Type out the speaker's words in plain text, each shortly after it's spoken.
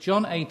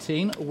John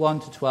 18,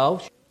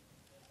 1-12.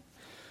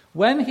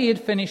 When he had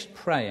finished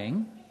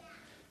praying,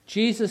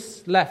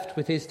 Jesus left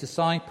with his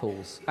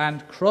disciples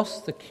and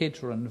crossed the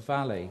Kidron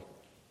Valley.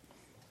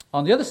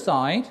 On the other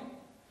side,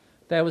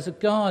 there was a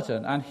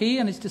garden, and he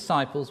and his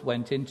disciples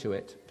went into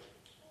it.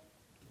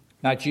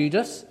 Now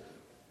Judas,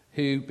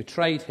 who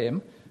betrayed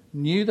him,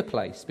 knew the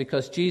place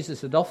because Jesus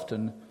had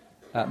often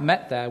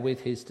met there with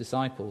his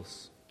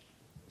disciples.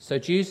 So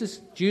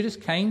Judas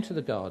came to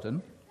the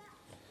garden,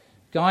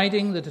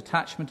 guiding the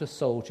detachment of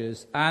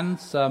soldiers and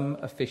some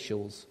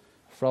officials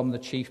from the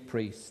chief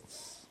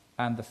priests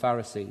and the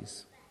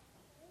Pharisees.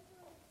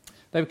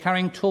 They were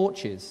carrying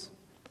torches,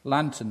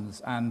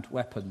 lanterns, and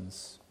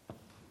weapons.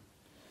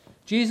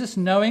 Jesus,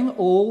 knowing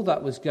all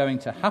that was going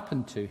to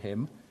happen to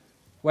him,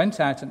 went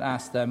out and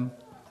asked them,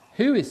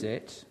 "Who is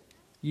it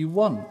you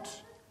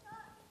want?"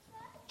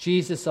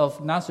 "Jesus of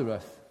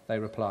Nazareth," they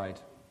replied.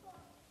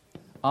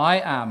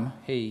 "I am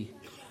he,"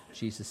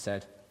 Jesus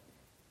said.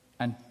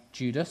 And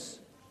Judas,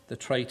 the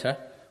traitor,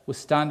 was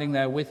standing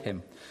there with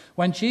him.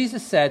 When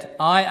Jesus said,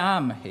 "I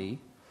am he,"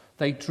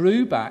 they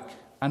drew back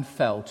and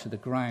fell to the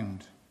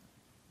ground.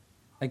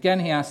 Again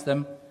he asked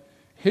them,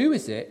 "Who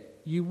is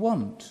it you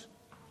want?"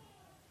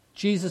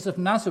 "Jesus of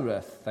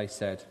Nazareth," they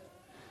said.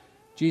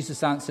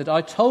 Jesus answered,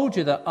 "I told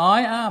you that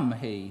I am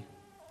he.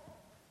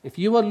 If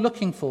you are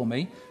looking for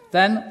me,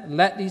 then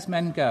let these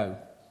men go."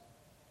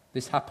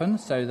 This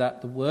happened so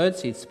that the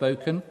words he had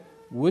spoken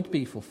would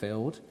be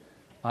fulfilled.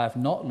 "I have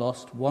not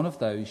lost one of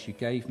those you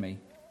gave me."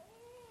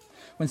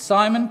 Then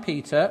Simon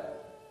Peter,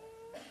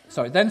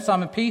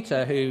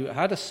 who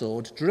had a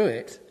sword, drew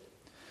it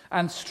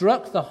and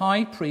struck the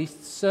high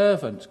priest's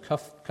servant,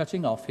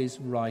 cutting off his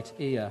right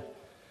ear.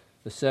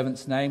 The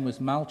servant's name was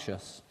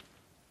Malchus.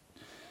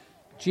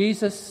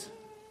 Jesus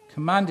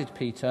commanded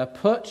Peter,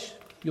 "Put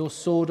your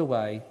sword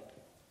away.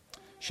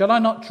 Shall I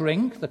not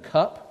drink the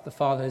cup the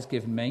Father has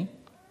given me?"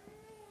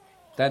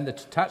 Then the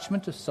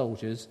detachment of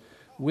soldiers,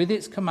 with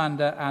its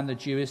commander and the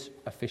Jewish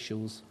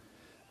officials,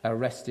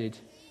 arrested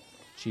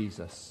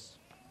Jesus.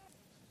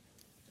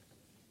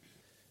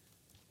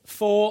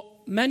 For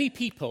many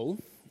people,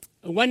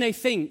 when they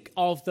think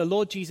of the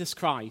Lord Jesus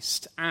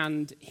Christ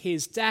and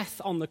his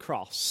death on the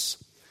cross,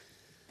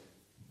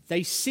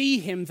 they see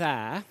him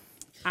there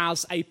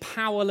as a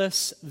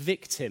powerless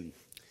victim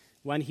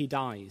when he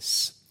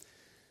dies.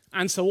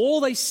 And so all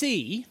they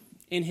see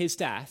in his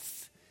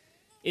death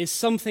is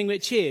something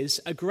which is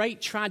a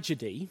great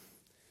tragedy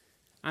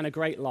and a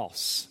great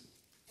loss.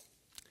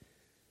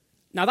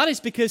 Now that is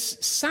because,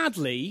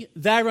 sadly,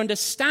 their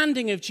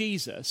understanding of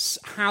Jesus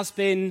has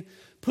been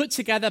put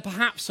together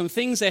perhaps from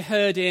things they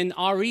heard in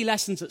RE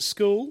lessons at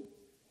school,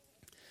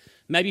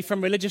 maybe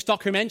from religious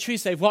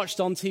documentaries they've watched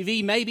on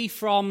TV, maybe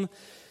from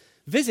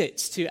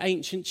visits to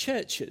ancient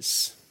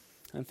churches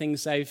and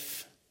things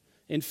they've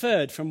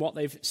inferred from what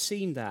they've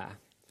seen there.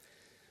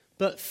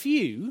 But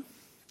few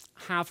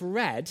have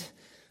read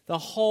the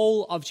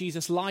whole of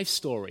Jesus' life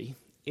story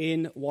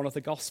in one of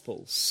the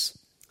Gospels.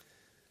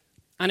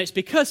 And it's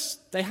because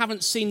they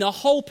haven't seen the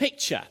whole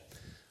picture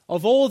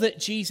of all that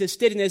Jesus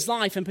did in his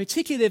life, and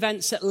particularly the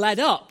events that led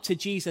up to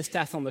Jesus'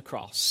 death on the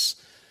cross,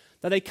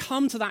 that they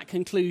come to that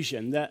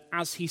conclusion that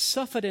as he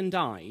suffered and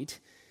died,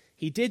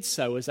 he did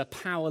so as a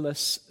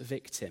powerless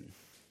victim.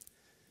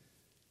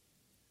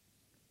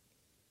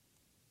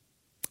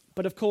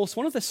 But of course,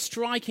 one of the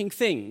striking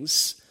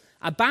things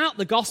about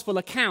the gospel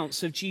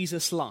accounts of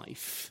Jesus'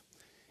 life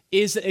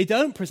is that they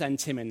don't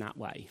present him in that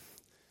way,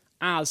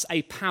 as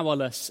a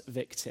powerless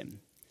victim.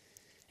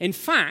 In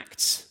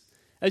fact,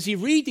 as you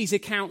read these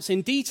accounts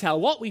in detail,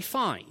 what we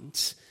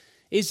find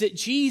is that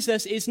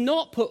Jesus is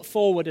not put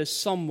forward as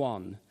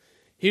someone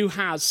who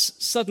has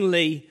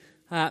suddenly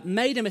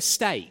made a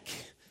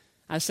mistake,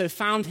 and so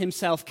found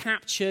himself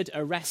captured,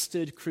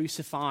 arrested,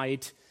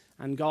 crucified,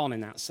 and gone in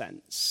that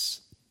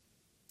sense.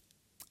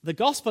 The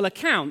gospel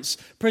accounts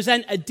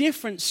present a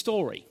different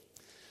story,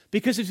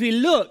 because as we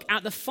look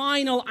at the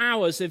final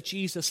hours of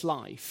Jesus'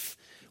 life,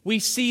 we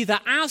see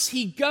that as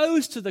he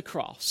goes to the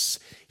cross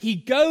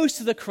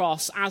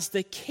as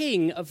the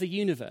King of the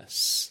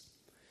universe.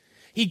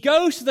 He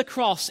goes to the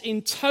cross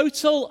in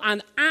total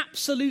and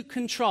absolute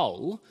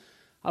control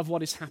of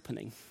what is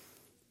happening.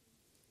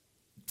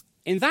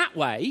 In that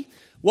way,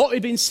 what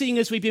we've been seeing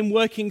as we've been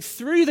working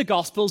through the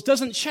Gospels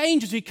doesn't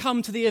change as we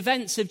come to the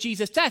events of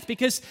Jesus' death,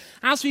 because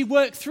as we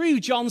work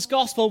through John's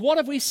Gospel, what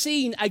have we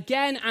seen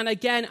again and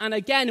again and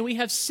again? We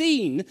have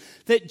seen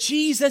that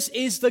Jesus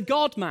is the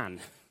God-man,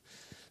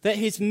 that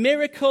his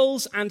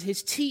miracles and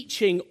his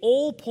teaching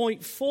all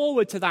point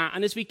forward to that.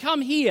 And as we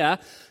come here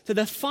to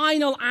the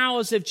final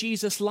hours of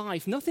Jesus'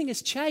 life, nothing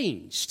has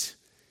changed.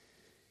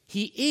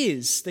 He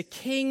is the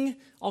King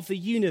of the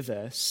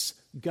universe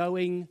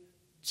going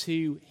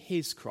to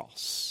his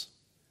cross.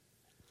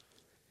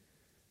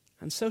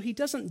 And so he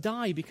doesn't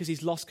die because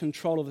he's lost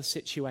control of the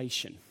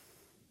situation.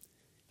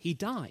 He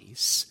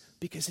dies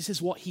because this is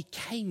what he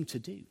came to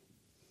do.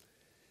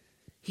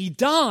 He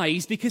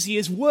dies because he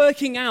is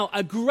working out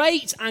a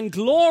great and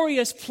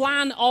glorious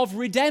plan of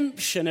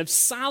redemption, of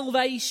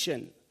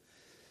salvation.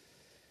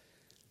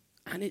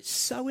 And it's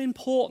so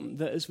important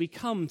that as we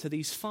come to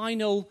these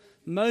final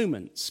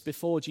moments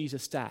before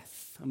Jesus'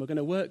 death, and we're going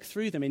to work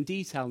through them in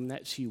detail in the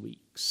next few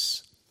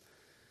weeks,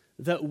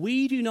 that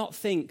we do not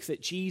think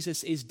that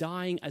Jesus is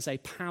dying as a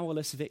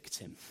powerless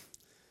victim.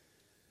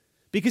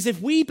 Because if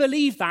we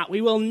believe that,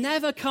 we will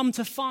never come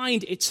to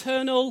find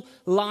eternal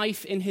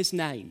life in his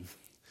name.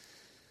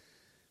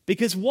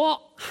 Because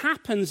what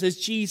happens as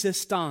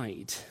Jesus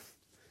died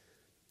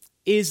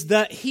is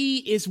that he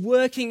is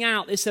working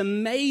out this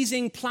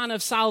amazing plan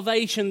of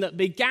salvation that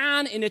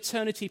began in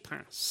eternity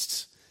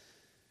past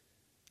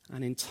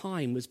and in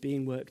time was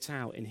being worked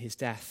out in his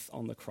death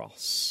on the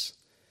cross.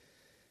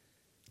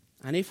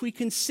 And if we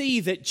can see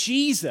that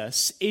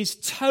Jesus is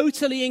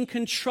totally in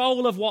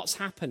control of what's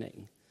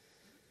happening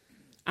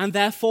and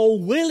therefore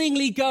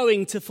willingly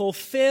going to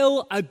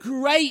fulfill a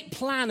great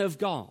plan of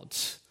God,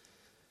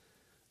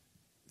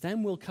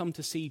 then we'll come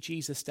to see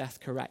Jesus' death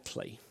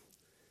correctly.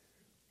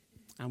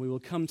 And we will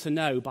come to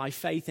know by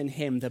faith in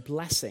him the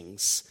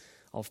blessings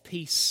of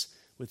peace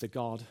with the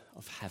God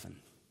of heaven.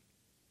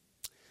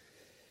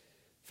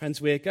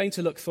 Friends, we're going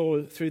to look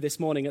through this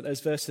morning at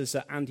those verses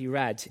that Andy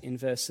read in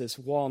verses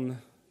 1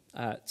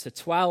 to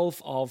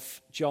 12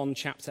 of John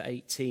chapter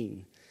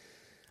 18.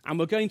 And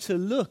we're going to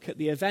look at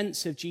the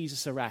events of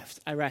Jesus' arrest.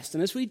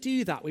 And as we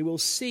do that, we will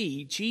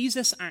see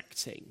Jesus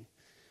acting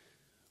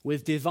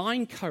with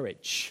divine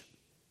courage.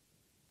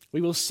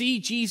 We will see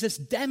Jesus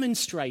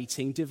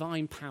demonstrating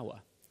divine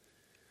power.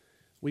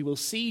 We will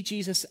see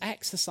Jesus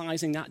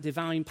exercising that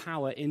divine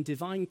power in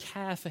divine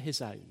care for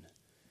his own.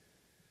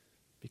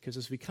 Because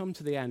as we come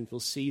to the end, we'll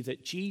see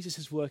that Jesus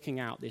is working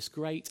out this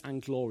great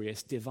and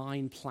glorious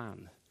divine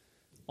plan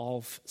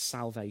of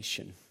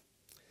salvation.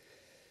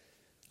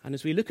 And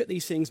as we look at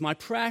these things, my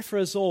prayer for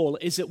us all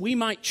is that we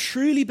might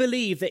truly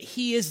believe that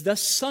he is the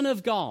Son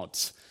of God,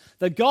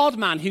 the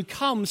God-man who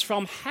comes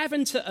from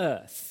heaven to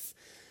earth,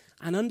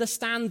 and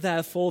understand,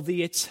 therefore,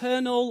 the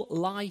eternal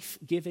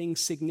life-giving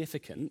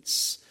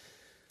significance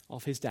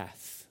of his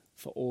death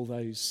for all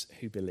those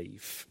who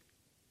believe.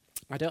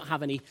 I don't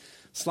have any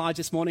slides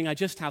this morning. I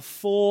just have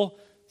 4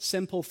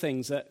 simple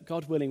things that,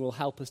 God willing, will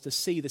help us to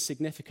see the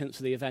significance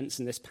of the events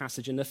in this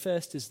passage. And the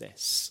first is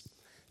this: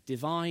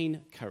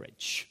 divine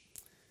courage.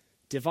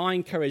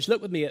 Divine courage.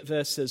 Look with me at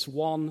verses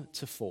 1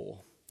 to 4.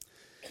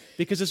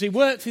 Because as we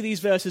work through these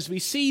verses, we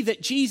see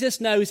that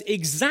Jesus knows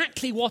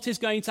exactly what is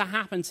going to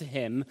happen to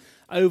him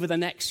over the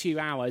next few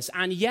hours,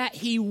 and yet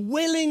he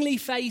willingly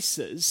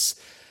faces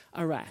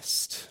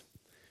arrest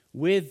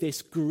with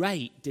this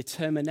great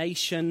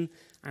determination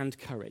and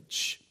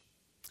courage.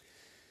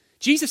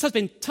 Jesus has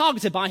been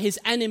targeted by his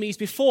enemies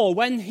before.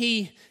 When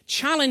he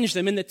challenged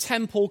them in the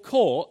temple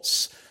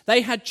courts,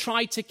 they had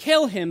tried to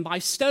kill him by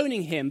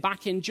stoning him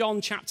back in John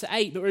chapter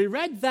 8. But we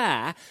read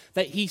there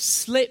that he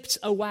slipped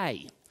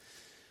away.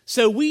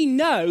 So we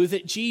know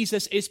that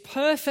Jesus is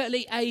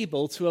perfectly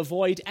able to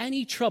avoid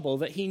any trouble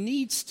that he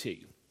needs to.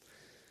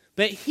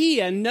 But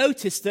here,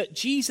 notice that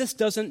Jesus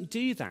doesn't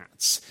do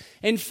that.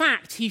 In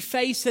fact, he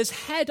faces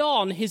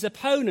head-on his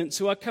opponents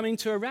who are coming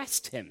to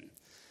arrest him.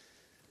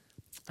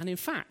 And in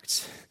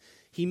fact,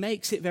 he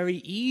makes it very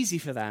easy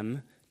for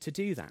them to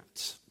do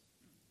that.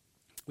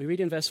 We read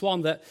in verse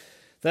 1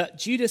 that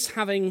Judas,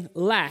 having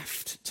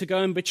left to go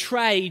and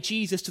betray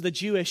Jesus to the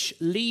Jewish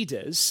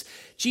leaders,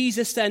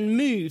 Jesus then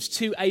moves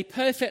to a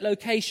perfect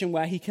location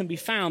where he can be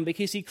found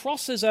because he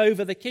crosses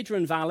over the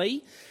Kidron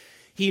Valley.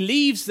 He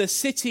leaves the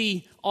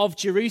city of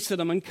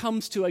Jerusalem and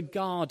comes to a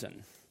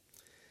garden.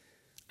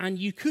 And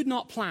you could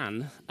not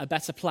plan a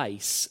better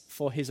place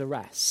for his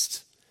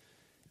arrest.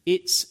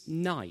 It's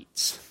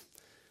night.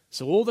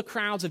 So all the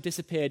crowds have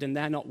disappeared and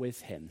they're not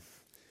with him.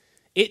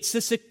 It's a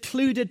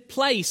secluded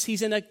place.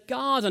 He's in a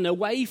garden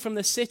away from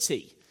the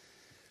city.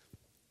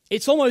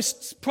 It's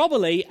almost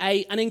probably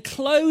an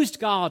enclosed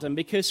garden,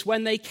 because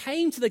when they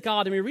came to the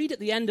garden, we read at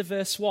the end of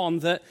verse 1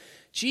 that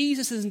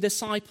Jesus and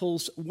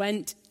disciples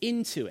went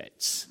into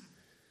it.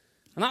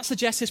 And that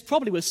suggests this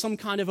probably was some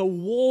kind of a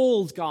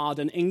walled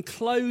garden,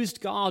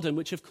 enclosed garden,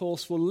 which of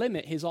course will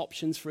limit his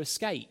options for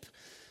escape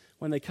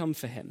when they come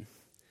for him.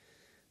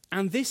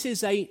 And this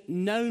is a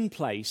known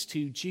place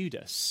to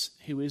Judas,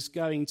 who is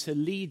going to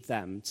lead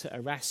them to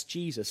arrest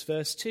Jesus.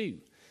 Verse 2,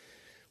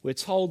 we're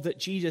told that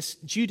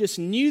Judas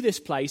knew this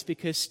place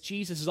because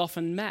Jesus has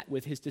often met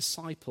with his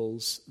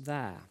disciples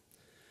there.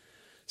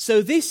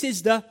 So this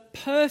is the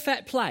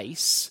perfect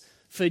place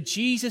for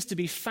Jesus to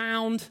be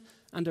found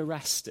and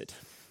arrested.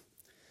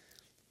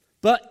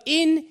 But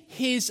in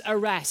his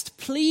arrest,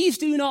 please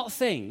do not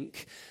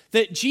think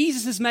that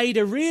Jesus has made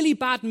a really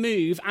bad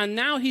move and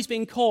now he's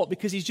been caught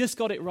because he's just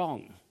got it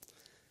wrong.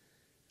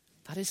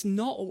 That is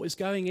not what was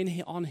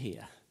going on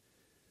here.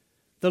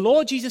 The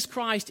Lord Jesus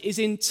Christ is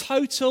in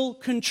total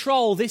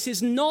control. This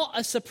is not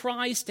a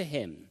surprise to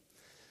him.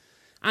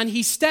 And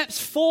he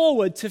steps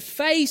forward to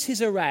face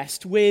his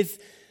arrest with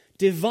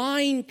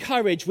divine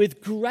courage,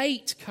 with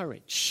great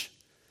courage.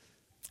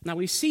 Now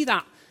we see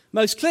that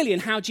most clearly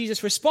in how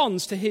Jesus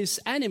responds to his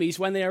enemies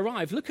when they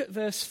arrive. Look at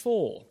verse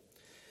 4.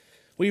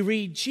 we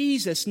read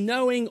Jesus,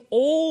 knowing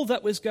all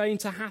that was going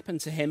to happen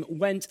to him,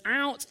 went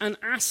out and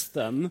asked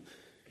them,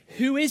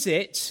 "Who is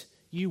it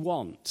you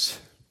want?"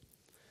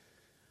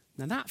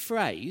 Now that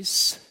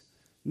phrase,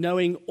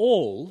 knowing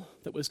all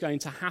that was going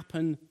to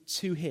happen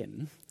to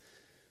him,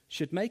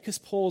 should make us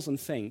pause and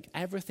think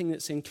everything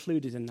that's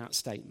included in that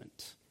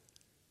statement.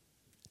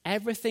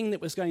 Everything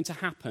that was going to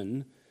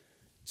happen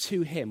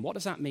to him. What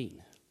does that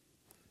mean?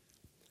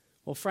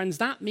 Well, friends,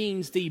 that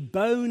means the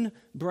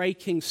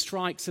bone-breaking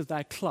strikes of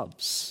their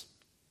clubs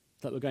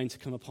that were going to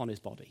come upon his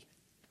body.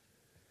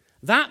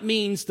 That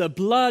means the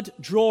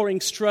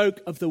blood-drawing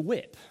stroke of the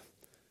whip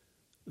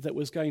that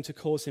was going to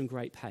cause him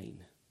great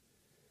pain.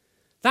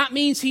 That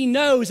means he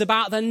knows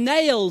about the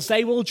nails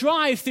they will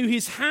drive through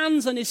his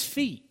hands and his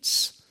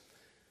feet.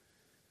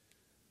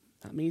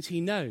 That means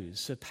he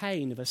knows the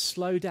pain of a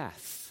slow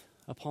death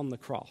upon the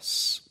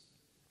cross.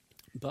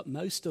 But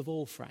most of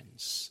all,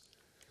 friends,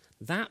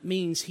 that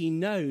means he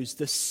knows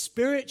the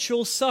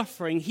spiritual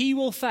suffering he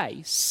will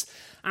face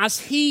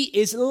as he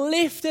is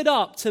lifted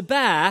up to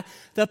bear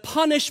the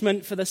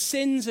punishment for the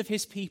sins of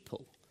his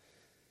people.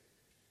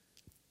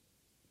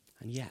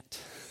 And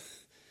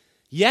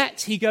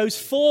yet he goes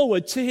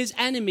forward to his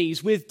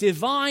enemies with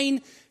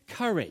divine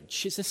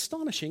courage. It's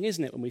astonishing,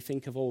 isn't it, when we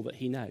think of all that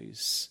he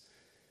knows?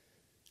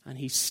 And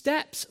he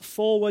steps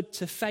forward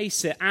to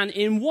face it. And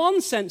in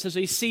one sense, as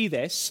we see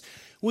this,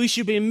 we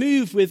should be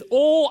moved with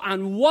awe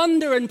and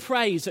wonder and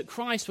praise that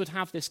Christ would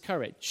have this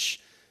courage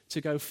to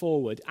go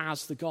forward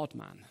as the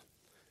God-man.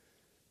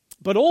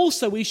 But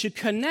also we should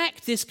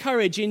connect this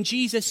courage in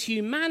Jesus'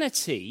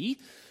 humanity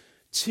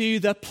to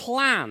the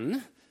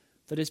plan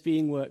that is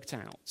being worked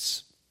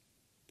out.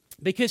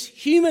 Because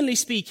humanly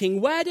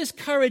speaking, where does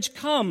courage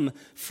come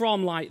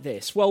from like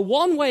this? Well,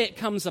 one way it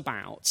comes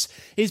about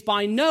is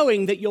by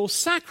knowing that your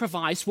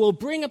sacrifice will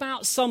bring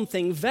about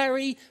something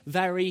very,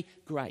 very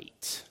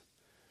great.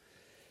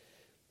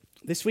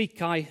 This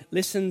week I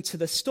listened to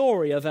the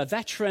story of a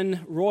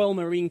veteran Royal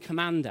Marine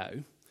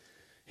Commando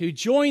who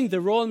joined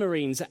the Royal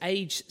Marines at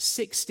age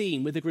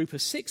 16 with a group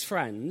of 6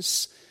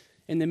 friends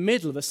in the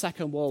middle of the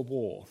Second World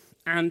War.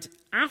 And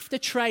after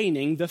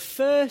training, the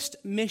first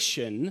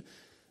mission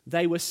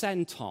they were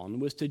sent on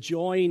was to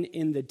join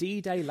in the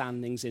D-Day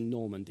landings in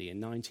Normandy in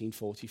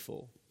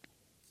 1944.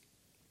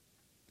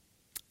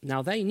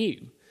 Now, they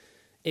knew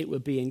it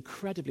would be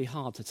incredibly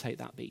hard to take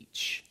that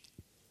beach.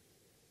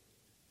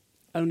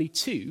 Only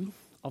 2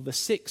 of the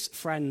 6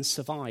 friends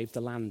survived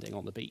the landing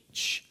on the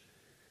beach,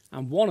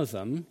 and one of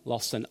them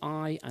lost an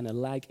eye and a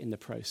leg in the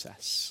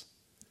process.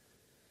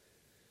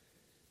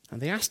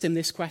 And they asked him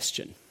this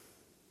question: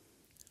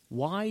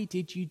 why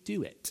did you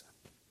do it?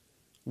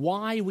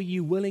 Why were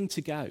you willing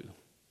to go?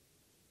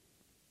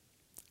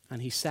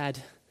 And he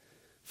said,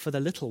 for the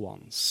little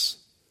ones,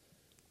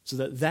 so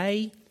that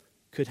they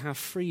could have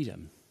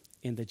freedom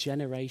in the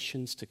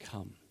generations to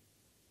come.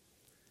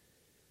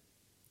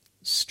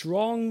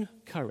 Strong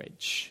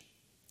courage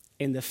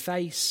in the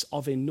face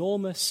of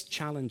enormous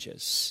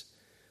challenges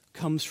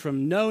comes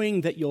from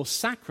knowing that your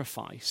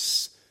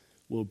sacrifice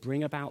will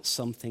bring about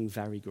something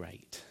very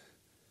great.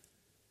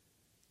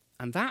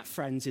 And that,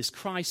 friends, is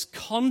Christ's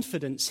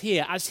confidence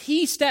here. As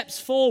he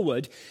steps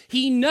forward,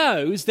 he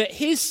knows that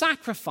his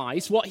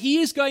sacrifice, what he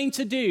is going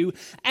to do,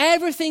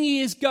 everything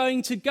he is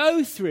going to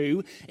go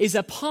through, is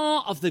a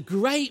part of the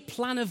great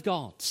plan of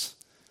God.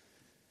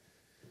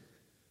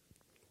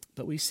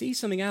 But we see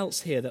something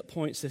else here that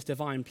points to this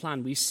divine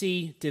plan. We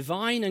see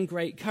divine and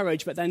great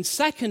courage, but then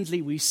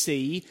secondly, we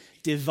see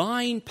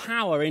divine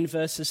power in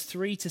verses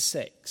 3 to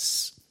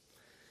 6.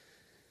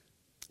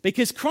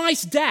 Because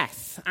Christ's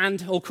death,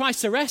 or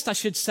Christ's arrest, I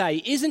should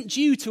say, isn't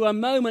due to a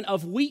moment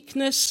of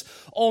weakness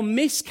or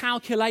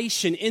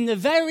miscalculation. In the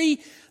very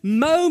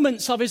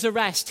moments of his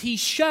arrest, he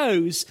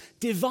shows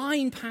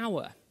divine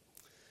power.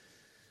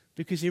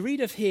 Because you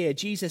read of here,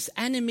 Jesus'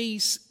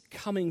 enemies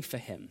coming for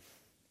him.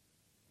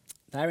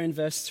 There in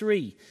verse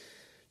 3,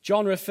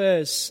 John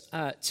refers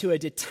to a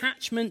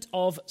detachment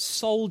of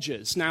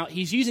soldiers. Now,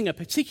 he's using a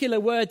particular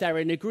word there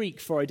in the Greek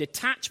for a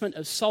detachment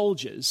of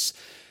soldiers,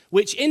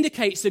 which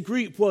indicates the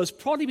group was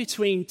probably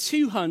between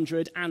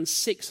 200 and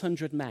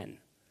 600 men.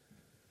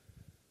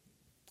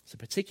 It's a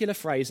particular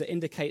phrase that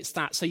indicates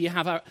that. So you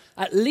have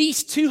at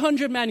least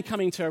 200 men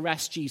coming to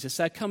arrest Jesus.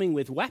 They're coming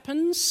with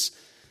weapons,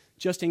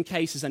 just in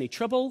case there's any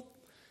trouble.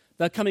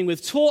 They're coming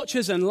with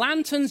torches and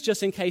lanterns,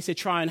 just in case they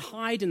try and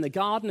hide in the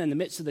garden in the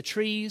midst of the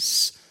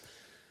trees.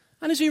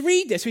 And as we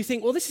read this, we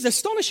think, well, this is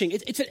astonishing.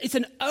 It's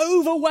an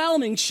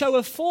overwhelming show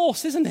of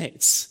force, isn't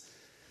it?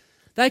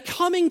 They're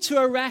coming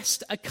to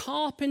arrest a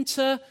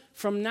carpenter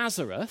from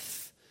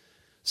Nazareth,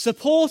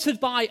 supported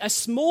by a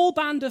small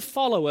band of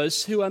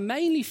followers who are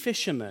mainly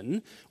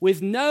fishermen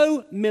with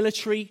no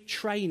military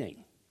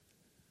training.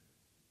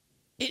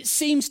 It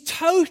seems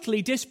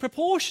totally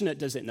disproportionate,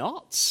 does it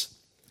not?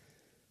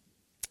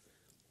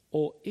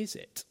 Or is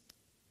it?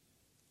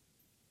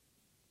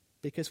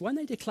 Because when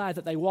they declare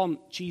that they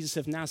want Jesus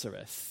of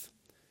Nazareth,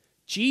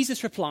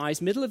 Jesus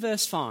replies, middle of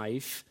verse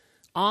 5,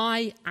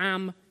 I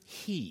am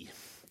he.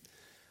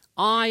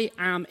 I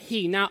am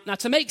he. Now,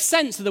 to make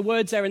sense of the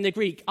words there in the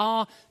Greek,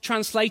 our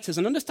translators,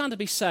 and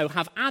understandably so,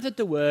 have added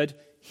the word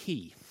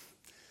he.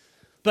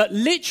 But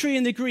literally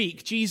in the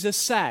Greek, Jesus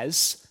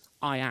says,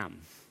 I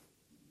am.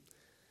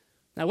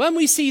 Now, when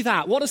we see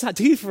that, what does that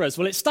do for us?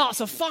 Well, it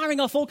starts firing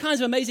off all kinds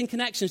of amazing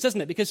connections,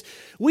 doesn't it? Because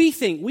we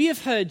think we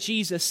have heard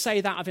Jesus say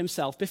that of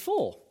himself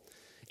before.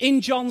 In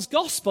John's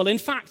Gospel, in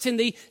fact, in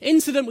the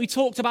incident we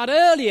talked about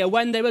earlier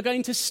when they were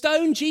going to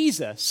stone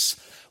Jesus,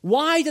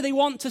 why do they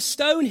want to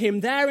stone him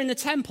there in the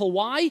temple?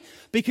 Why?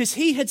 Because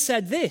he had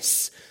said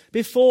this,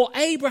 before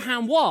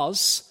Abraham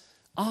was,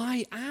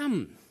 I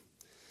am.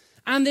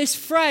 And this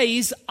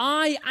phrase,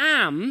 I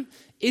am,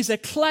 is a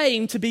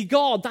claim to be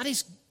God. That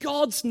is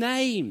God's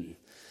name.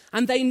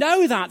 And they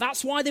know that.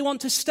 That's why they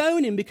want to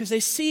stone him, because they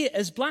see it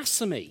as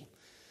blasphemy.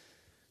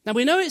 Now,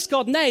 we know it's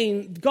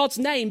God's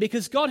name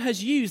because God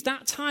has used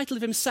that title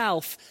of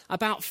himself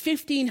about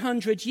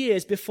 1,500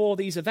 years before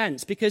these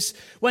events. Because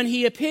when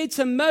he appeared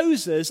to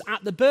Moses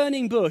at the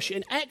burning bush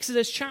in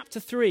Exodus chapter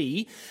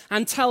 3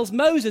 and tells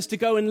Moses to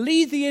go and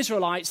lead the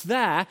Israelites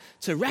there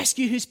to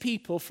rescue his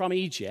people from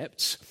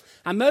Egypt,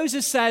 and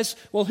Moses says,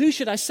 well, who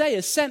should I say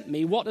has sent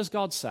me? What does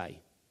God say?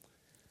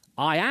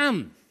 I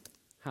am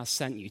has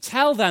sent you.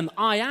 Tell them,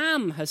 I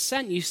am has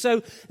sent you.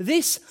 So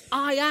this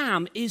I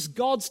am is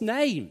God's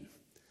name.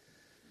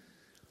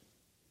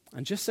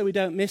 And just so we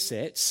don't miss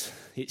it,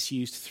 it's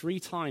used 3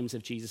 times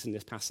of Jesus in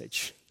this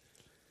passage.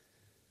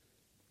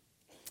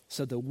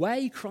 So the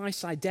way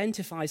Christ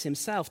identifies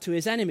himself to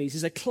his enemies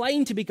is a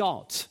claim to be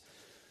God.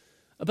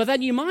 But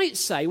then you might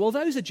say, well,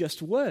 those are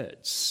just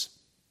words.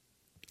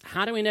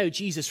 How do we know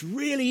Jesus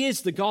really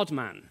is the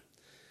God-man?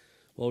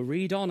 Well,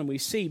 read on and we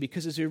see,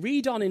 because as we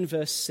read on in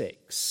verse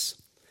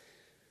 6,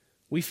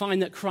 we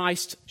find that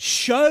Christ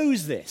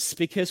shows this,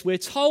 because we're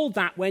told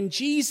that when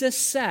Jesus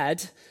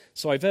said,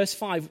 verse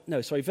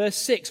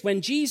 6,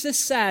 when Jesus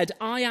said,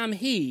 I am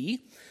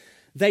he,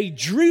 they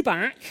drew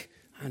back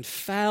and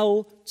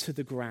fell to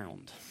the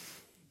ground.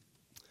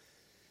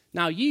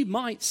 Now, you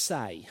might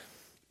say,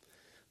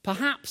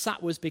 perhaps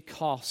that was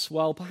because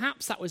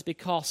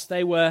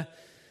they were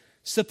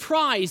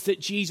surprised that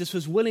Jesus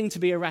was willing to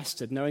be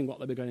arrested, knowing what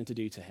they were going to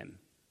do to him.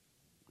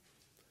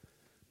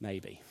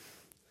 Maybe.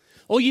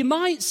 Or you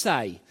might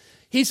say,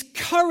 his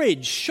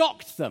courage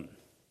shocked them.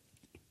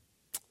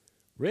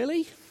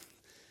 Really?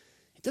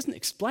 It doesn't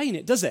explain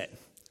it, does it?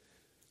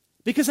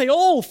 Because they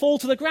all fall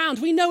to the ground.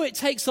 We know it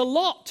takes a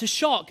lot to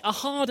shock a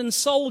hardened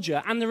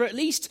soldier, and there are at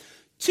least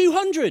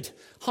 200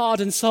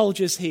 hardened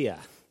soldiers here.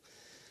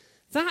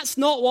 That's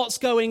not what's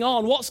going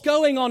on. What's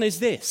going on is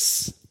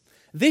this.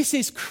 This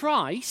is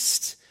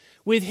Christ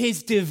with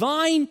his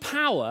divine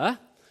power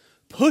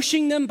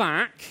pushing them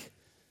back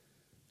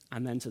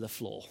and then to the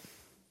floor.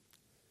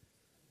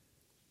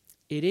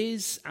 It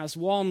is, as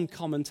one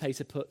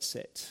commentator puts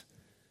it,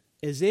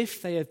 as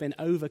if they have been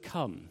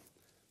overcome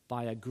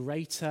by a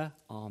greater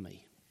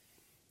army.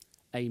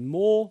 A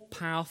more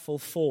powerful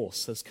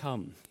force has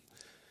come.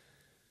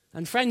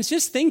 And friends,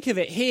 just think of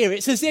it here.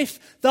 It's as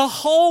if the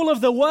whole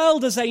of the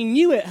world as they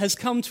knew it has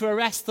come to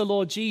arrest the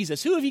Lord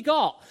Jesus. Who have you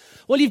got?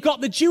 Well, you've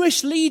got the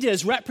Jewish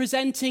leaders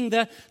representing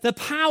the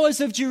powers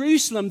of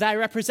Jerusalem. Their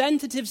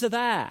representatives are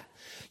there.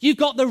 You've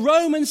got the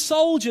Roman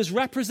soldiers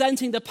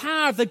representing the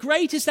power of the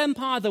greatest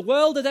empire the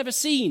world had ever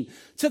seen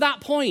to that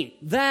point.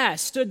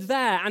 Stood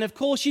there. And of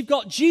course, you've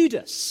got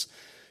Judas,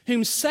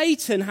 whom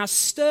Satan has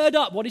stirred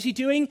up. What is he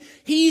doing?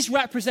 He's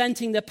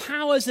representing the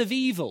powers of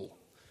evil.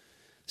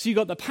 So you've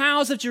got the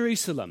powers of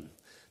Jerusalem,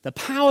 the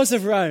powers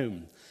of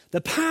Rome,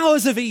 the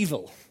powers of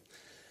evil.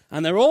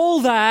 And they're all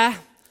there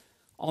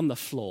on the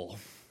floor.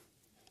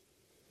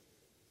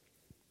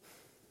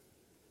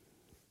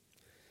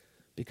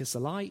 Because the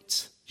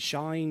light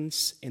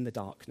shines in the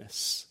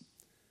darkness,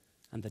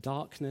 and the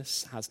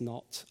darkness has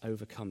not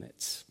overcome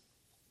it.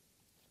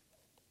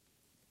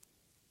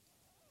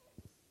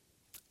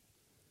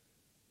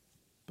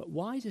 But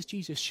why does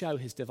Jesus show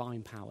his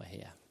divine power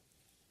here?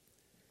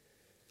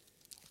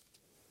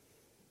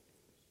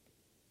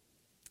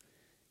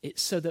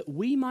 It's so that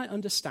we might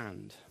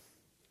understand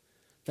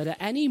that at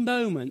any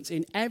moment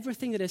in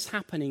everything that is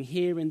happening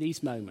here in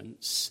these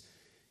moments,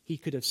 he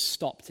could have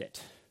stopped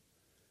it.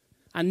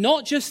 And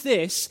not just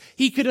this,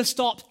 he could have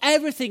stopped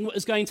everything that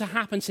was going to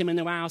happen to him in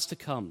the hours to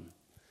come.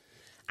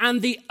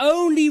 And the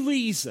only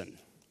reason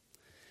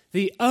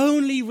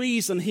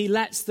he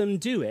lets them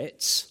do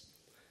it,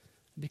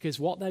 because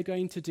what they're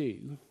going to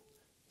do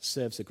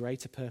serves a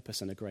greater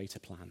purpose and a greater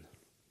plan.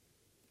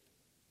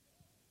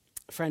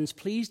 Friends,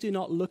 please do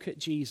not look at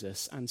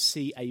Jesus and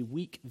see a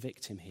weak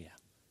victim here.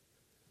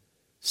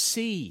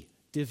 See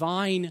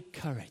divine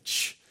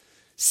courage.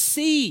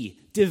 See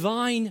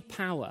divine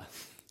power.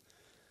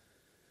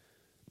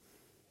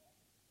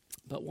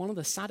 But one of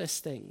the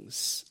saddest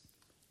things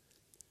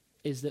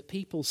is that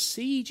people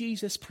see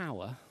Jesus'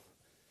 power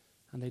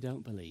and they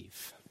don't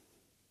believe.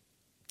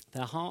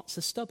 Their hearts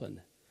are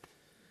stubborn.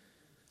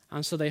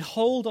 And so they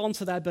hold on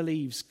to their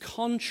beliefs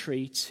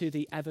contrary to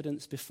the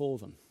evidence before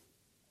them.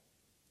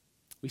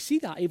 We see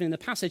that even in the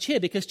passage here,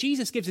 because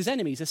Jesus gives his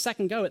enemies a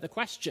second go at the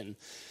question.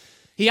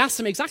 He asks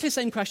them exactly the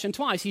same question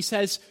twice. He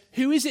says,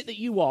 "Who is it that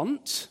you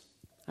want?"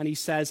 And he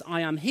says,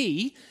 "I am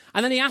he."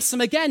 And then he asks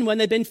them again when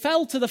they've been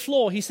felled to the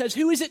floor. He says,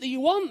 "Who is it that you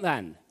want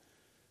then?"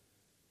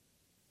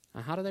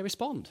 And how do they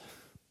respond?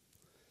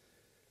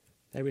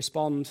 They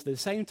respond to the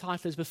same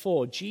title as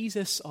before,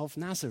 Jesus of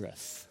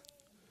Nazareth.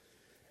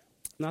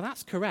 Now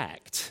that's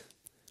correct,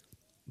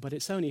 but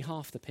it's only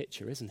half the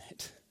picture, isn't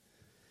it?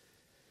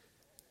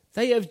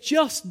 They have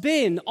just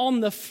been on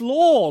the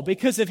floor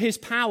because of his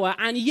power,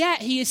 and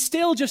yet he is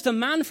still just a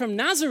man from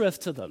Nazareth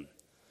to them.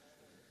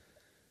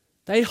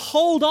 They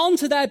hold on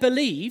to their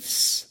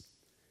beliefs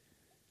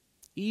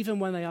even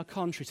when they are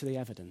contrary to the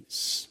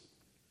evidence.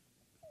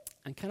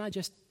 And can I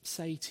just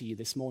say to you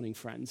this morning,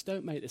 friends,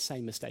 don't make the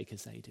same mistake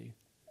as they do.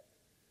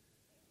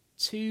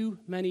 Too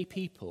many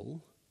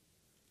people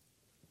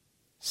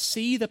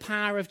see the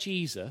power of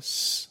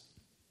Jesus,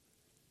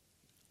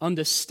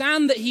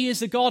 understand that he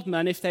is the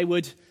God-man if they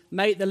would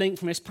make the link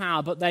from his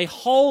power, but they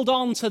hold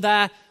on to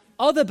their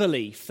other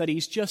belief that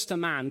he's just a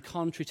man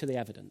contrary to the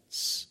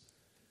evidence.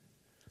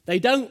 They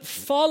don't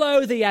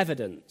follow the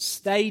evidence.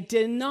 They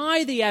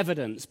deny the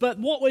evidence. But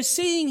what we're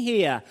seeing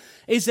here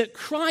is that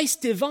Christ's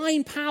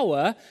divine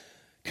power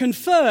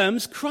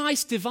confirms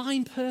Christ's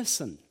divine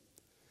person.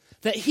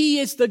 That he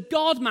is the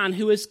God-man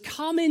who has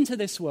come into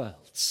this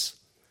world.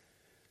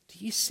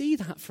 Do you see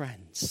that,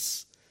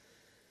 friends?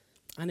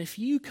 And if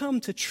you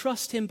come to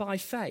trust him by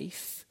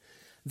faith,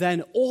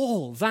 then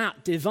all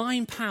that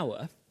divine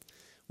power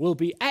will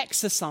be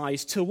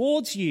exercised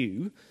towards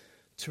you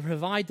to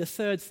provide the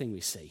third thing we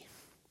see.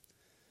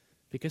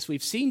 Because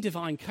we've seen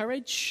divine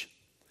courage,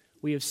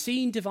 we have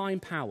seen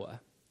divine power,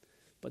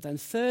 but then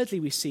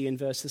thirdly we see in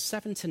verses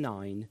 7 to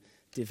 9,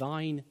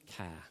 divine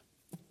care.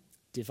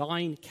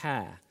 Divine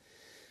care.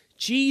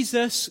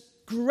 Jesus'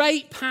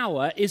 great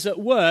power is at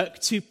work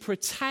to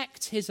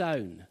protect his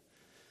own.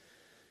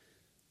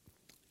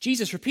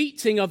 Jesus'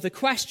 repeating of the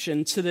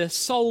question to the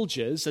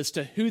soldiers as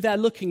to who they're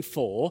looking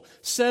for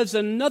serves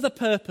another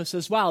purpose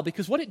as well,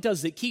 because what it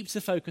does, it keeps the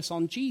focus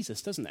on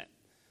Jesus, doesn't it?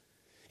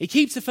 It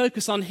keeps the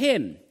focus on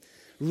him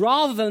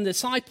rather than the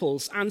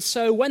disciples. And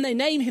so when they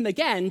name him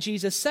again,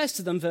 Jesus says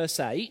to them, verse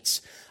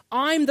 8,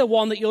 "I'm the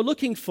one that you're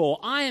looking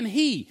for. I am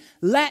he.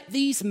 Let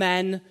these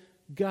men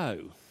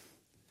go."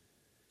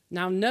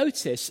 Now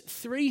notice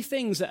three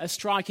things that are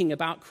striking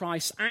about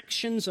Christ's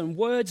actions and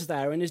words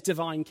there in his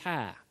divine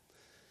care.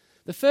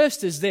 The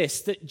first is this,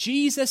 that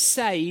Jesus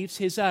saves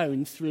his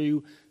own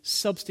through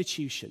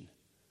substitution.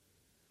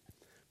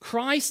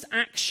 Christ's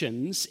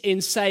actions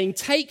in saying,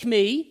 "Take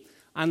me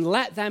and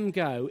let them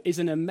go," is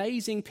an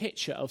amazing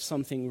picture of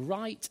something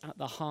right at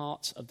the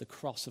heart of the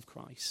cross of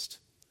Christ.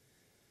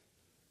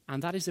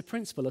 And that is the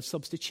principle of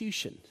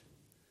substitution,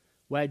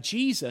 where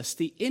Jesus,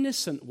 the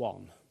innocent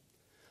one,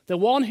 the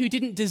one who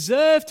didn't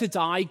deserve to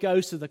die,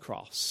 goes to the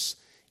cross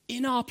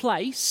in our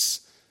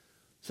place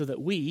so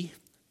that we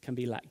can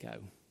be let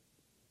go.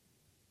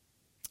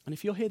 And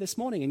if you're here this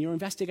morning and you're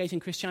investigating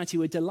Christianity,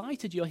 we're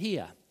delighted you're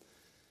here.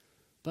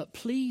 But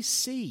please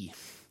see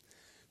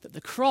that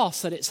the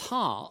cross at its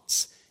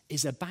heart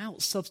is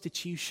about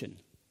substitution.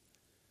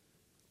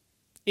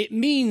 It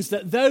means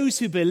that those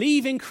who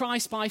believe in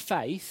Christ by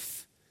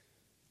faith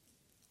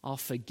are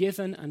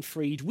forgiven and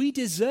freed. We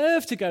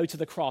deserve to go to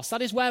the cross.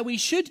 That is where we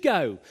should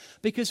go,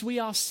 because we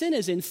are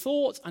sinners in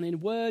thought and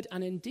in word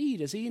and in deed,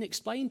 as Ian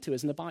explained to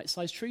us in the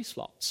bite-sized tree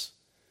slots.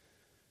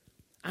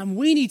 And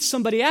we need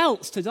somebody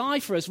else to die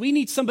for us. We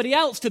need somebody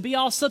else to be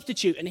our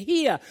substitute. And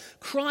here,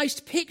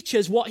 Christ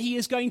pictures what he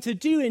is going to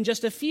do in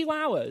just a few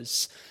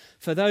hours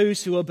for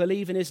those who will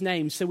believe in his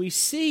name. So we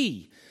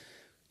see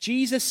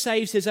Jesus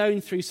saves his own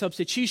through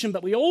substitution,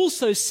 but we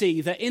also see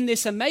that in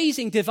this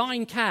amazing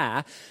divine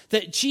care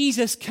that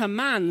Jesus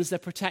commands the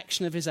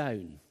protection of his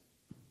own.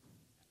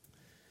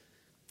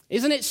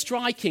 Isn't it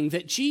striking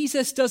that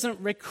Jesus doesn't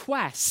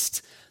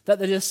request that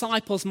the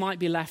disciples might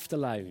be left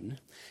alone?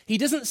 He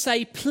doesn't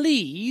say,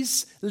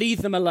 "Please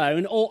leave them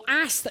alone," or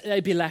ask that they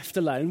be left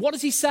alone. What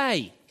does he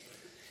say?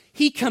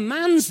 He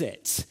commands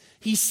it.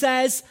 He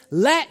says,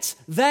 "Let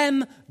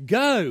them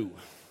go."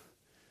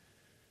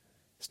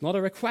 It's not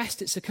a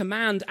request, it's a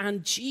command,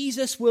 and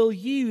Jesus will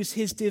use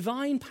his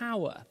divine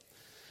power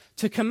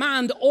to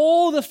command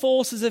all the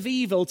forces of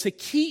evil to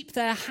keep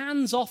their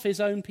hands off his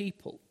own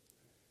people.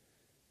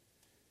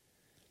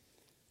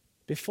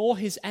 Before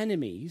his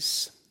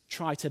enemies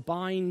try to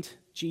bind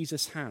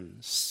Jesus'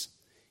 hands,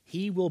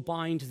 he will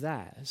bind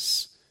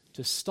theirs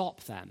to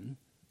stop them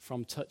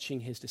from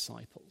touching his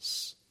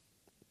disciples.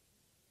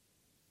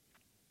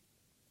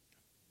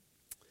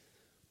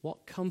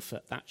 What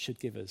comfort that should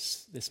give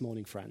us this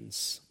morning,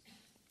 friends,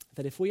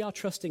 that if we are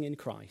trusting in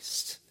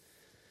Christ,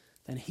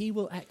 then he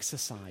will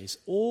exercise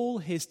all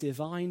his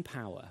divine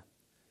power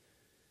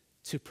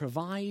to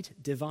provide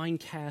divine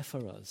care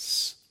for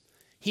us.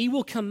 He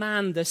will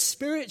command the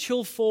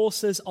spiritual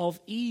forces of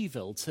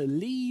evil to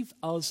leave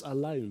us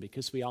alone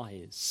because we are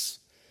his,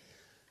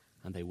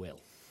 and they will.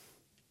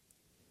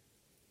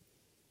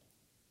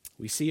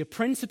 We see a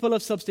principle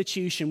of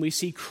substitution. We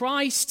see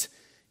Christ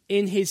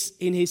in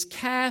his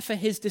care for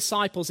his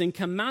disciples, in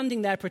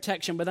commanding their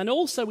protection. But then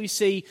also we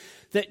see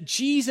that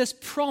Jesus'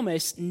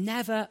 promise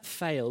never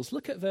fails.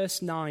 Look at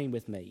verse 9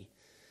 with me.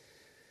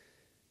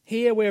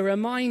 Here we're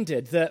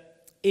reminded that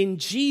in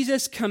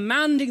Jesus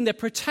commanding the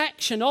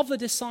protection of the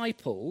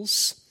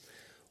disciples,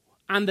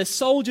 and the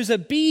soldiers'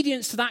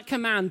 obedience to that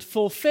command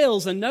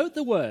fulfills, and note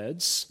the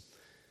words,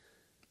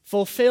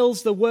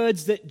 fulfills the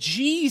words that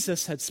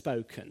Jesus had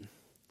spoken.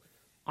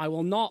 I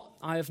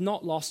have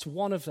not lost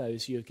one of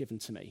those you have given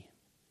to me.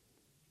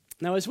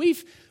 Now, as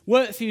we've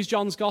worked through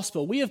John's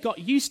gospel, we have got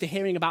used to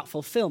hearing about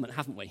fulfillment,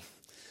 haven't we?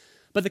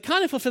 But the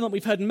kind of fulfillment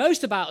we've heard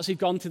most about as we've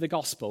gone through the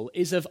gospel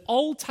is of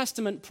Old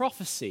Testament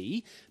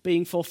prophecy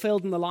being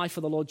fulfilled in the life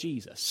of the Lord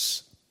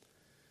Jesus.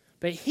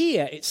 But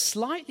here it's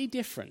slightly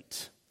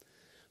different,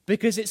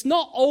 because it's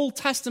not Old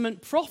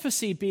Testament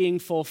prophecy being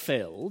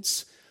fulfilled.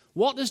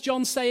 What does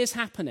John say is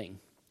happening?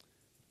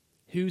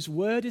 Whose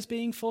word is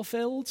being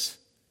fulfilled?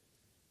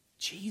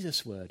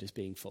 Jesus' word is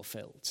being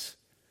fulfilled.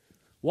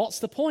 What's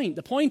the point?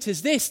 The point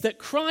is this, that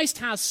Christ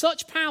has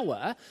such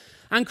power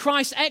and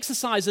Christ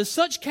exercises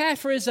such care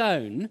for his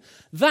own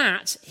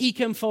that he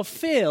can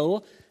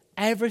fulfill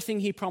everything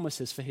he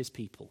promises for his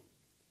people.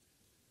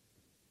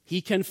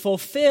 He can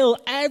fulfill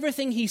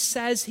everything he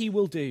says he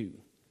will do.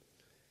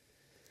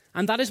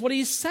 And that is what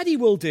he said he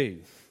will do.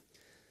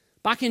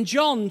 Back in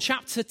John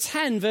chapter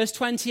 10, verse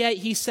 28,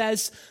 he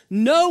says,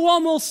 "No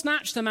one will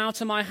snatch them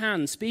out of my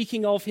hand,"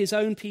 speaking of his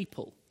own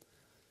people.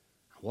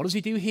 What does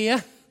he do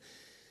here?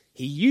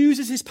 He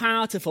uses his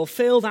power to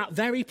fulfill that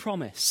very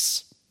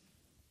promise.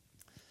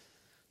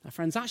 Now,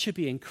 friends, that should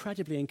be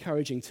incredibly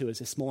encouraging to us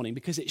this morning,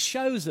 because it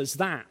shows us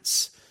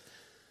that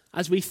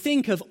as we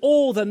think of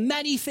all the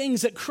many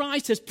things that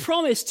Christ has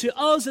promised to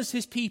us as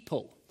his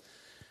people,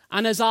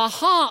 and as our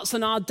hearts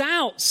and our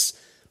doubts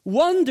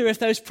wonder if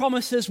those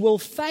promises will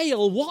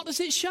fail, what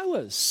does it show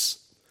us?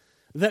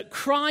 That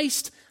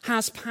Christ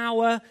has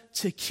power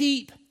to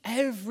keep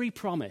every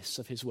promise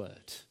of his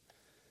word.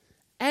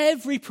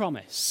 Every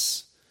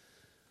promise.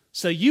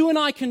 So you and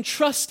I can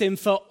trust him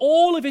for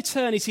all of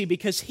eternity,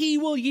 because he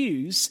will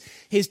use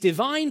his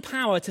divine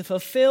power to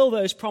fulfill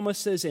those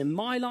promises in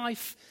my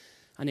life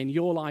and in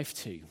your life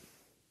too.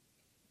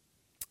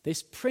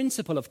 This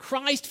principle of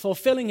Christ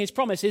fulfilling his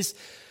promise is,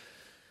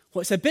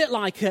 well, it's a bit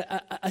like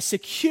a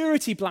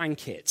security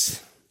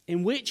blanket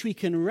in which we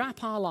can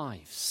wrap our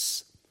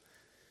lives.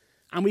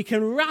 And we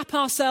can wrap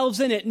ourselves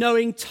in it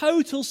knowing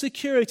total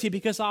security,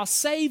 because our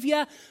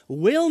Savior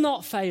will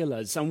not fail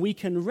us, and we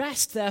can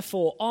rest,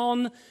 therefore,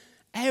 on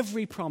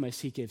every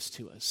promise he gives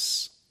to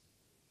us.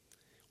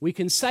 We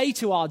can say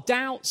to our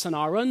doubts and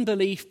our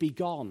unbelief, "Be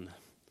gone,"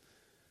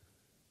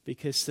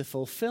 because the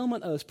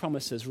fulfillment of those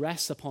promises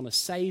rests upon a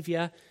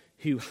Savior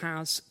who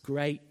has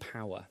great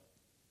power.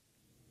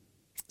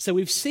 So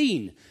we've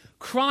seen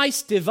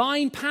Christ's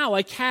divine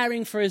power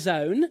caring for his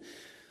own.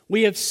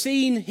 We have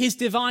seen his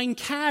divine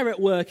care at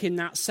work in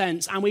that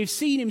sense, and we've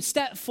seen him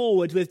step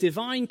forward with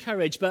divine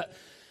courage. But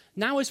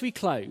now as we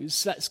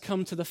close, let's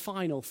come to the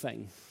final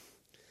thing.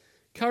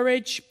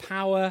 Courage,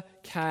 power,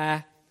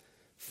 care.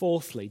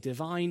 Fourthly,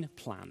 divine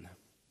plan.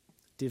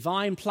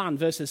 Divine plan,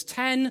 verses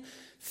 10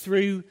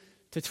 through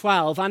to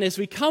 12. And as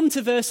we come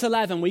to verse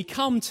 11, we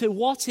come to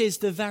what is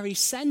the very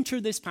center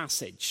of this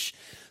passage.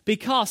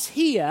 Because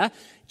here,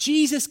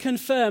 Jesus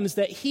confirms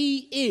that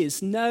he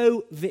is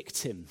no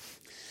victim,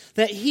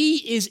 that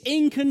he is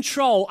in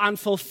control and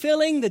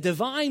fulfilling the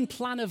divine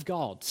plan of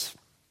God.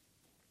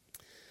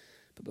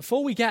 But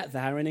before we get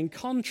there, and in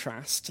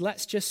contrast,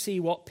 let's just see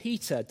what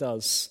Peter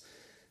does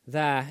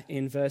there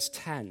in verse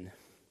 10.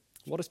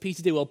 What does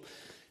Peter do? Well,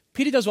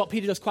 Peter does what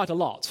Peter does quite a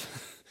lot,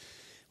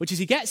 which is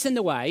he gets in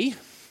the way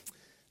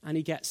and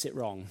he gets it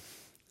wrong.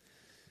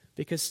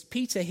 Because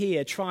Peter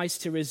here tries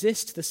to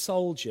resist the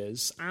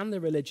soldiers and the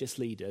religious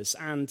leaders,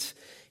 and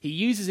he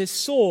uses his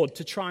sword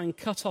to try and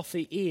cut off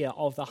the ear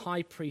of the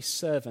high priest's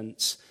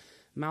servant,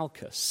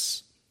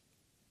 Malchus.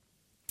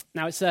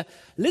 Now, it's a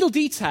little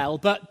detail,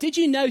 but did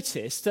you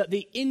notice that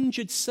the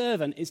injured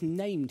servant is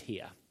named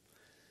here?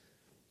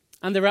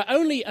 And there are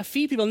only a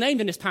few people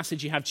named in this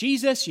passage. You have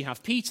Jesus, you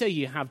have Peter,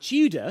 you have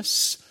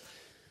Judas.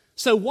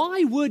 So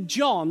why would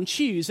John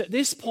choose at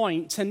this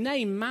point to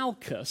name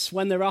Malchus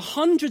when there are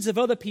hundreds of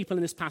other people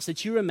in this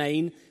passage who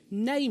remain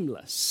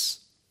nameless?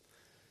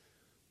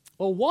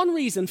 Well, one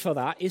reason for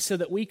that is so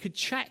that we could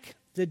check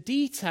the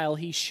detail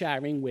he's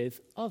sharing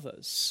with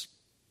others.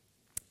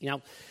 You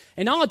know,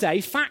 in our day,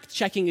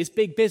 fact-checking is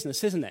big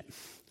business, isn't it?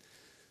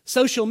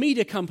 Social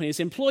media companies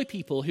employ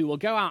people who will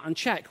go out and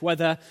check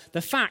whether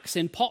the facts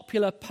in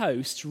popular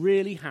posts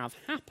really have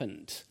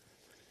happened.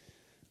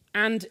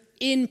 And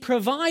in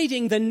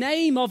providing the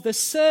name of the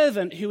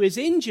servant who is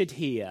injured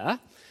here,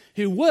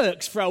 who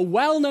works for a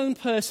well-known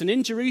person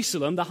in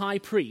Jerusalem, the high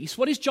priest,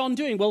 what is John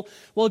doing?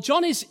 Well,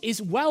 John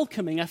is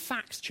welcoming a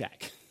fact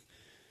check.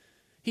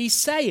 He's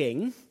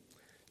saying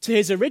to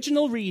his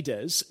original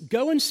readers,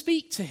 go and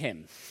speak to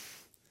him.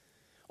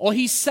 Or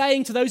he's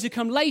saying to those who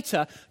come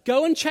later,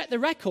 go and check the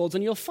records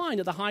and you'll find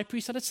that the high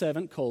priest had a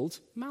servant called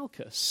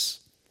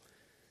Malchus.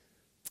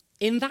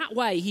 in that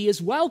way, he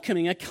is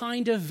welcoming a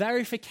kind of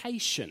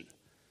verification,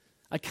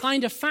 a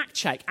kind of fact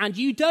check. And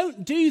you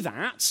don't do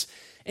that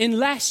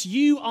unless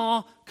you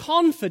are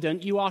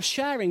confident you are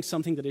sharing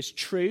something that is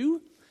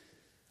true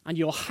and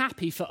you're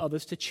happy for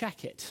others to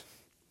check it.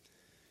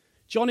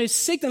 John is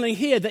signaling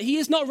here that he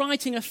is not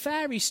writing a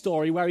fairy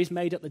story where he's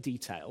made up the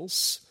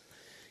details.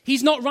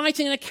 He's not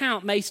writing an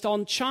account based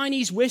on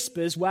Chinese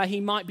whispers where he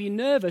might be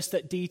nervous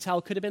that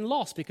detail could have been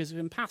lost because of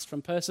him passed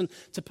from person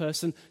to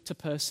person to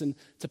person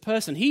to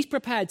person. He's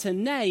prepared to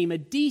name a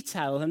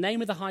detail, the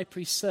name of the high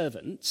priest's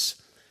servant,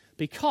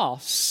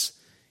 because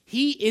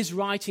he is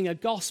writing a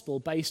gospel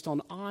based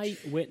on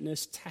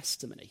eyewitness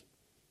testimony.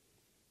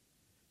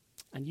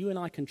 And you and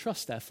I can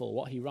trust, therefore,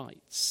 what he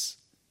writes.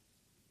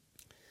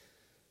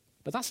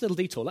 But that's a little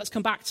detour. Let's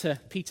come back to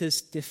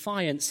Peter's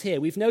defiance here.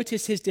 We've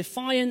noticed his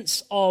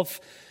defiance of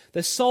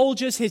the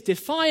soldiers, his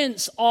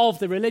defiance of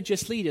the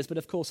religious leaders, but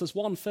of course there's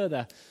one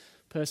further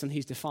person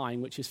he's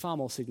defying, which is far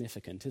more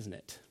significant, isn't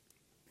it?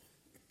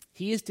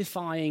 He is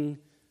defying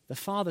the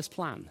Father's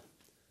plan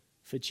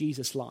for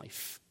Jesus'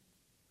 life.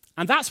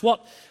 And that's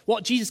what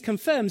Jesus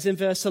confirms in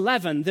verse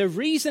 11. The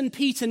reason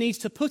Peter needs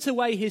to put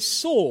away his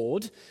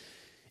sword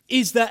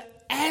is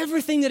that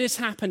everything that is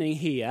happening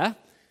here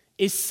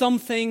is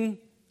something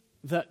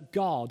that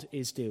God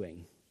is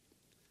doing,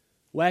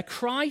 where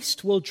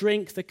Christ will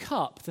drink the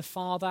cup the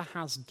Father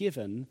has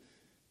given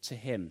to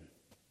him.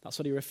 That's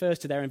what he refers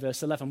to there in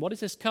verse 11. What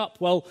is this cup?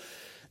 Well,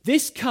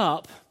 this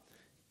cup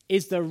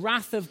is the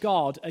wrath of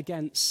God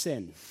against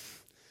sin.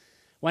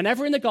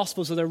 Whenever in the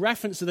Gospels there's a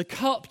reference to the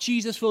cup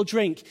Jesus will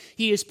drink,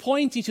 he is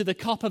pointing to the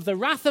cup of the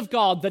wrath of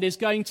God that is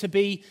going to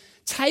be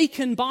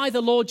taken by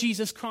the Lord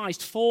Jesus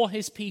Christ for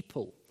his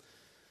people.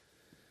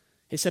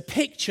 It's a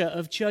picture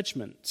of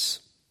judgment.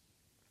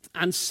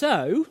 And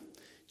so,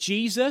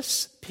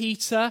 Jesus,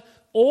 Peter,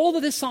 all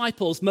the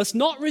disciples must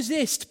not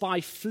resist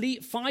by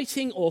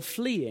fighting or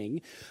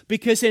fleeing,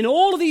 because in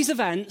all of these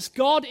events,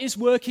 God is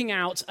working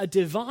out a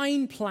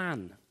divine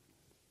plan.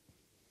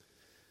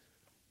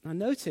 Now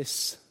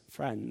notice,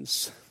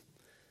 friends,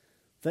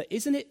 that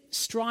isn't it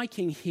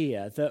striking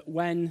here that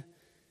when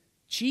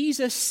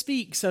Jesus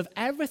speaks of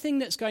everything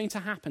that's going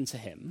to happen to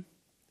him,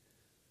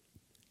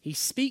 he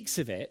speaks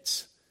of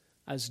it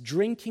as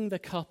drinking the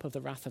cup of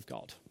the wrath of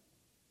God.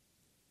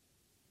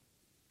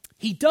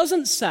 He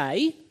doesn't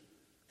say,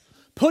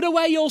 put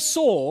away your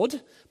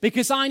sword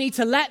because I need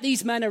to let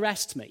these men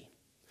arrest me.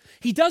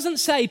 He doesn't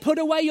say, put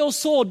away your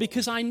sword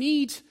because I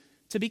need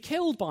to be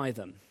killed by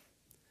them.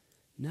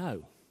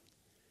 No.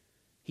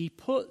 He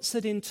puts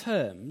it in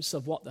terms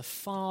of what the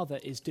Father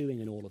is doing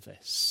in all of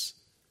this.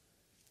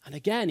 And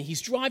again,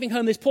 he's driving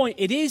home this point.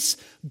 It is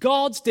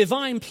God's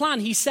divine plan.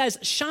 He says,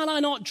 shall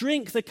I not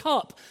drink the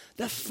cup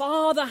the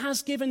Father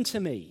has given to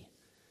me?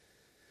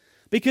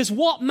 Because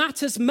what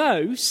matters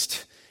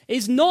most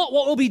is not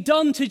what will be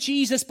done to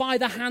Jesus by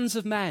the hands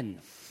of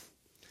men.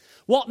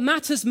 What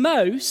matters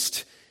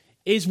most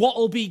is what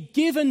will be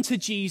given to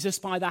Jesus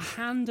by the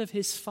hand of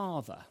his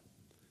Father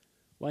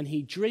when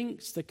he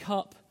drinks the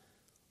cup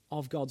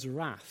of God's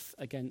wrath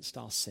against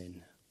our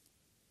sin.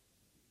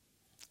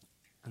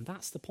 And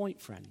that's the point,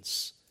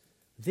 friends.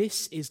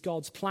 This is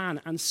God's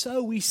plan. And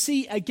so we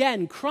see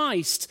again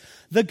Christ,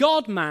 the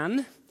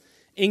God-man,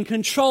 in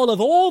control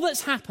of all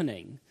that's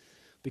happening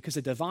because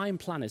a divine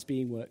plan is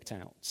being worked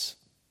out.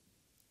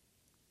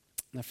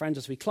 Now, friends,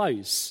 as we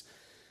close,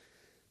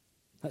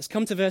 let's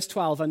come to verse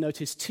 12 and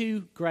notice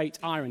two great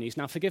ironies.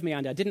 Now, forgive me,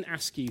 Andy, I didn't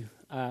ask you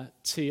I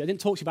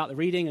didn't talk to you about the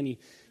reading, and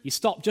you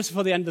stopped just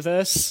before the end of the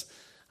verse.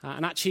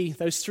 And actually,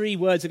 those three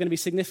words are going to be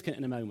significant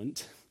in a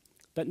moment.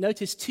 But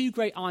notice two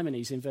great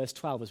ironies in verse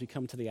 12 as we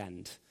come to the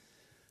end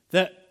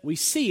that we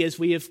see as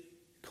we have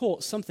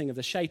caught something of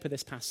the shape of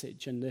this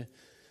passage and the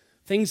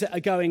things that are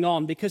going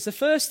on. Because the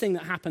first thing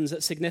that happens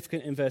that's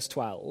significant in verse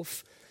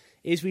 12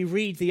 is we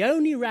read the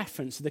only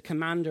reference to the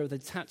commander of the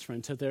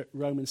detachment of the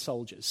Roman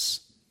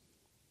soldiers.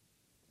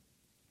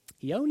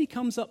 He only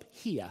comes up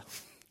here.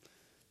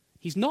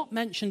 He's not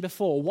mentioned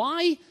before.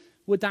 Why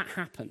would that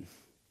happen?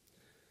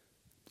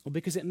 Well,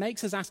 because it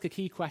makes us ask a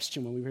key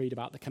question when we read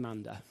about the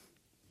commander.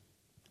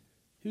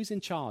 Who's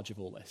in charge of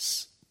all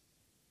this?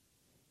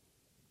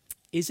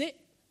 Is it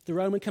the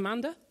Roman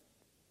commander?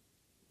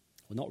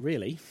 Well, not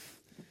really.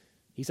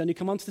 He's only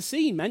come onto the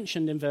scene,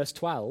 mentioned in verse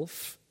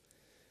 12.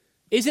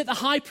 Is it the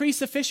high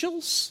priest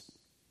officials?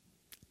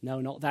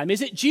 No, not them.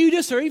 Is it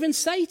Judas or even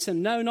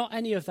Satan? No, not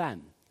any of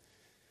them.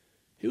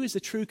 Who is the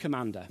true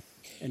commander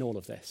in all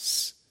of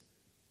this?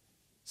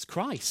 It's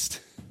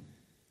Christ.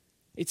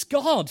 It's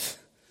God.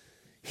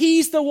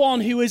 He's the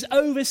one who is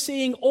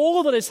overseeing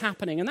all that is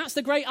happening. And that's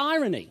the great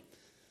irony,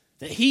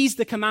 that he's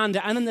the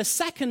commander. And then the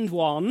second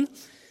one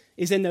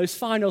is in those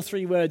final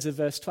three words of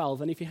verse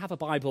 12. And if you have a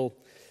Bible,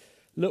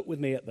 look with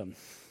me at them.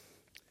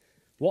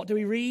 What do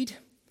we read?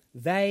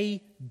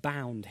 They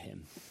bound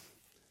him.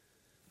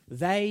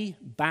 They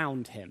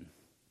bound him.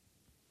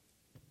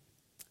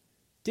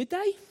 Did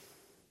they?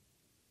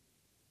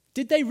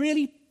 Did they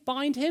really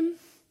bind him?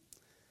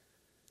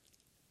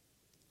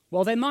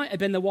 Well, they might have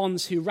been the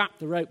ones who wrapped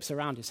the ropes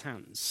around his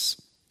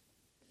hands.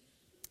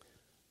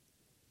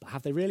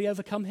 have they really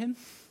overcome him?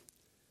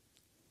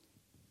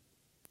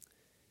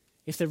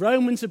 If the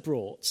Romans had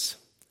brought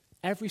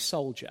every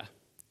soldier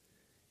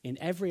in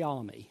every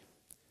army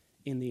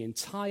in the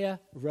entire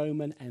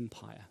Roman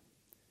Empire,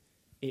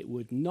 it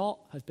would not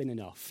have been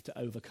enough to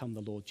overcome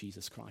the Lord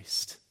Jesus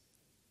Christ.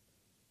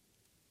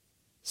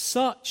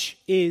 Such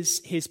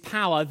is his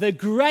power. The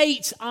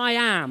great I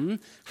Am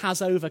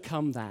has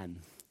overcome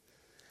them.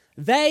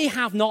 They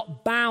have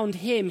not bound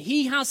him.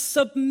 He has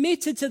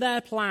submitted to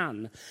their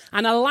plan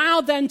and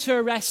allowed them to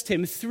arrest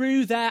him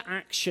through their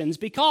actions,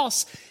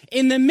 because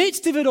in the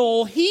midst of it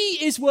all,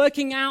 he is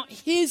working out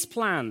his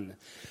plan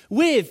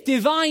with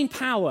divine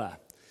power,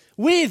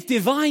 with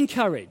divine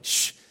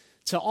courage,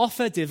 to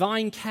offer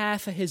divine care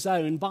for his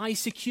own by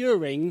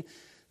securing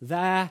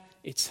their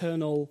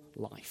eternal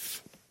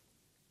life.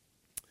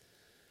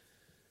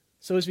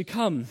 So as we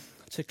come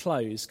to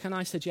close, can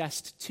I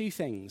suggest two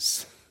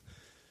things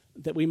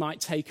that we might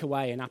take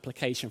away in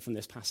application from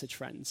this passage,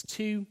 friends?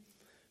 Two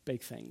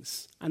big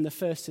things. And the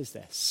first is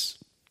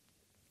this: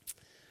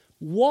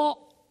 what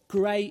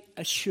great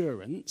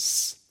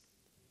assurance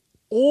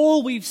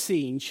all we've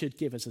seen should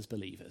give us as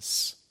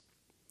believers.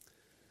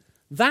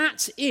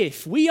 That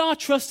if we are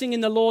trusting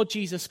in the Lord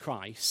Jesus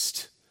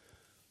Christ,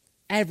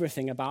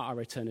 everything about our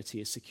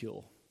eternity is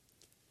secure.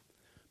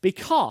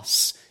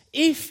 Because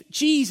if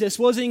Jesus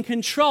was in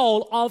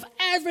control of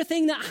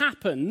everything that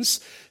happens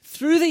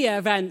through the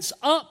events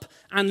up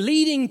and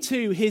leading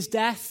to his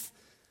death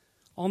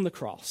on the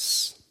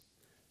cross,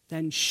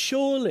 then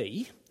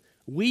surely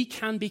we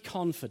can be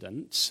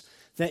confident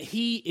that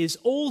he is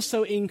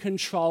also in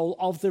control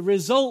of the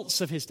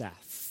results of his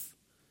death.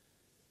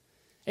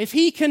 If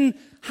he can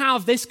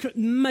have this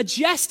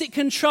majestic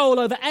control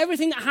over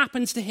everything that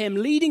happens to him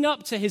leading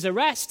up to his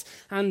arrest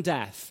and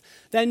death,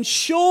 then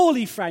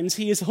surely, friends,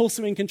 he is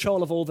also in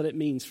control of all that it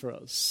means for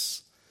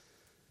us.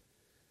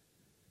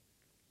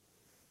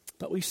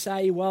 But we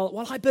say,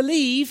 well, I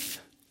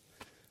believe,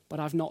 but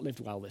I've not lived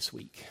well this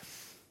week.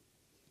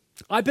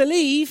 I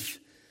believe,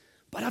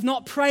 but I've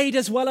not prayed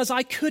as well as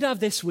I could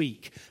have this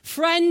week.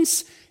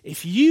 Friends,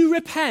 if you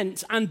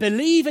repent and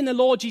believe in the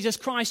Lord Jesus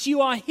Christ, you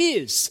are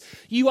his.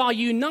 You are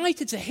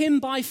united to him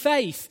by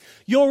faith.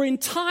 Your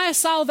entire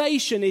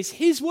salvation is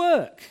his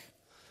work.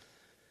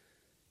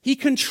 He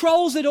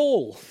controls it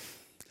all.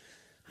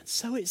 And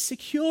so it's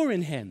secure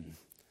in him.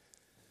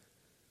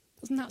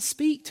 Doesn't that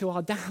speak to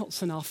our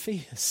doubts and our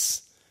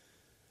fears?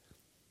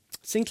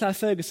 Sinclair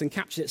Ferguson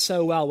captured it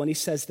so well when he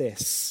says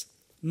this: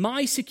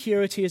 my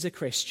security as a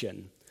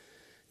Christian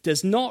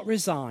does not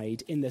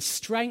reside in the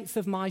strength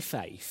of my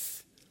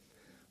faith,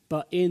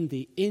 but in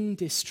the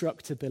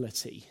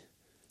indestructibility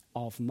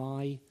of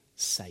my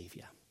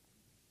Saviour.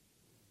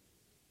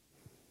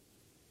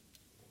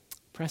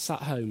 Press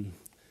that home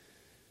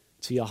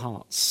to your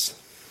hearts.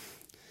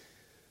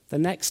 The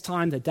next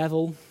time the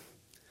devil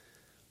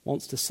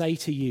wants to say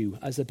to you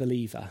as a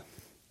believer,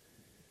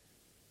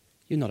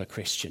 you're not a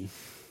Christian,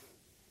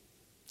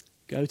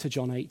 go to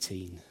John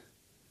 18,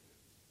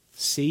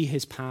 see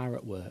his power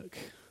at work,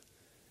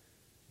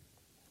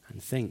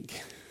 and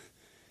think,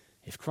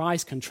 if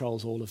Christ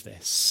controls all of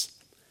this,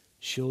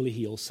 surely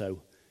he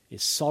also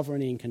is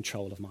sovereignly in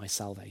control of my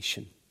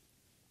salvation.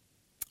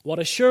 What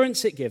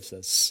assurance it gives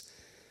us.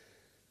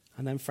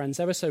 And then, friends,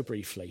 ever so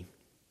briefly,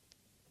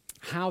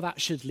 how that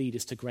should lead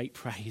us to great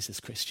praise as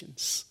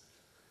Christians.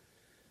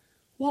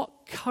 What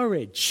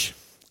courage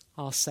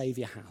our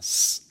Saviour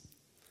has.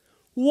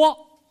 What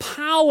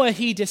power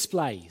he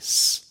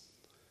displays.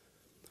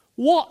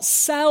 What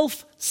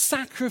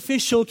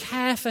self-sacrificial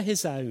care for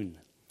his own.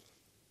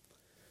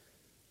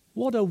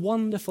 What a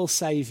wonderful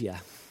Saviour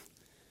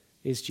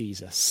is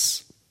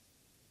Jesus.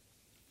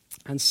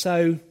 And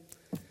so,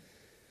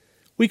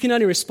 we can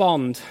only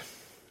respond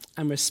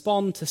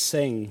to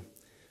sing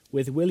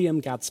with William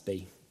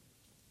Gadsby.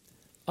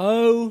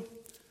 Oh,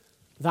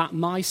 that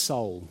my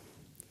soul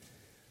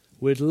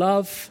would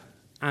love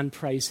and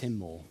praise him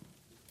more.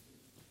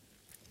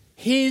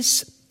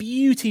 His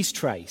beauties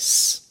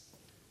trace,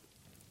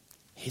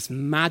 his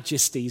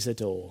majesties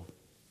adore.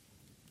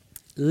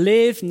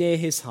 Live near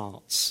his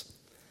heart,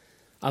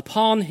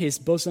 upon his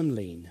bosom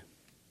lean.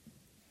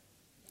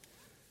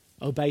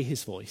 Obey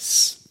his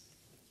voice,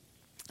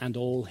 and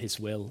all his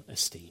will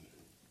esteem.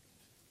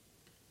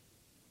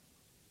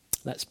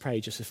 Let's pray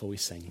just before we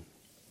sing.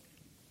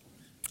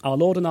 Our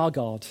Lord and our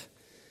God,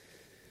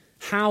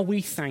 how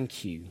we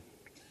thank you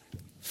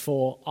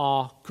for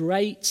our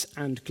great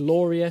and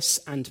glorious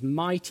and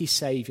mighty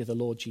Saviour, the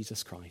Lord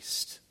Jesus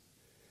Christ.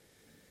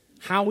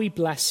 How we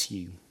bless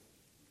you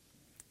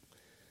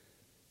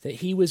that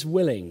he was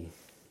willing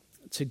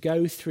to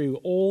go through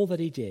all that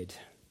he did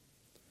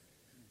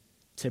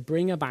to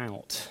bring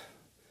about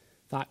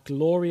that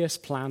glorious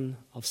plan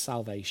of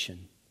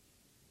salvation.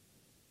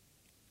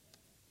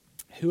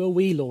 Who are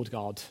we, Lord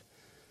God,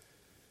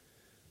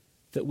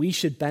 that we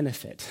should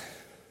benefit?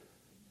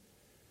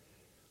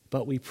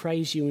 But we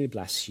praise you and we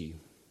bless you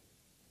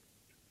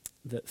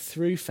that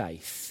through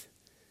faith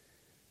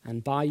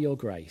and by your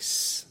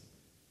grace,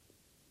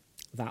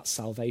 that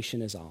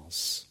salvation is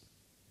ours.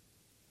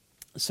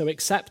 So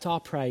accept our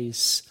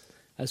praise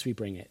as we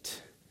bring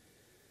it.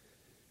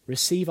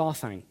 Receive our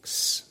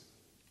thanks.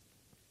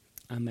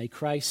 And may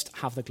Christ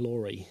have the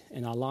glory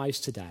in our lives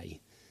today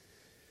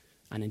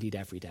and indeed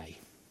every day.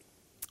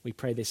 We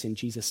pray this in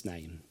Jesus'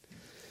 name.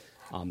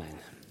 Amen.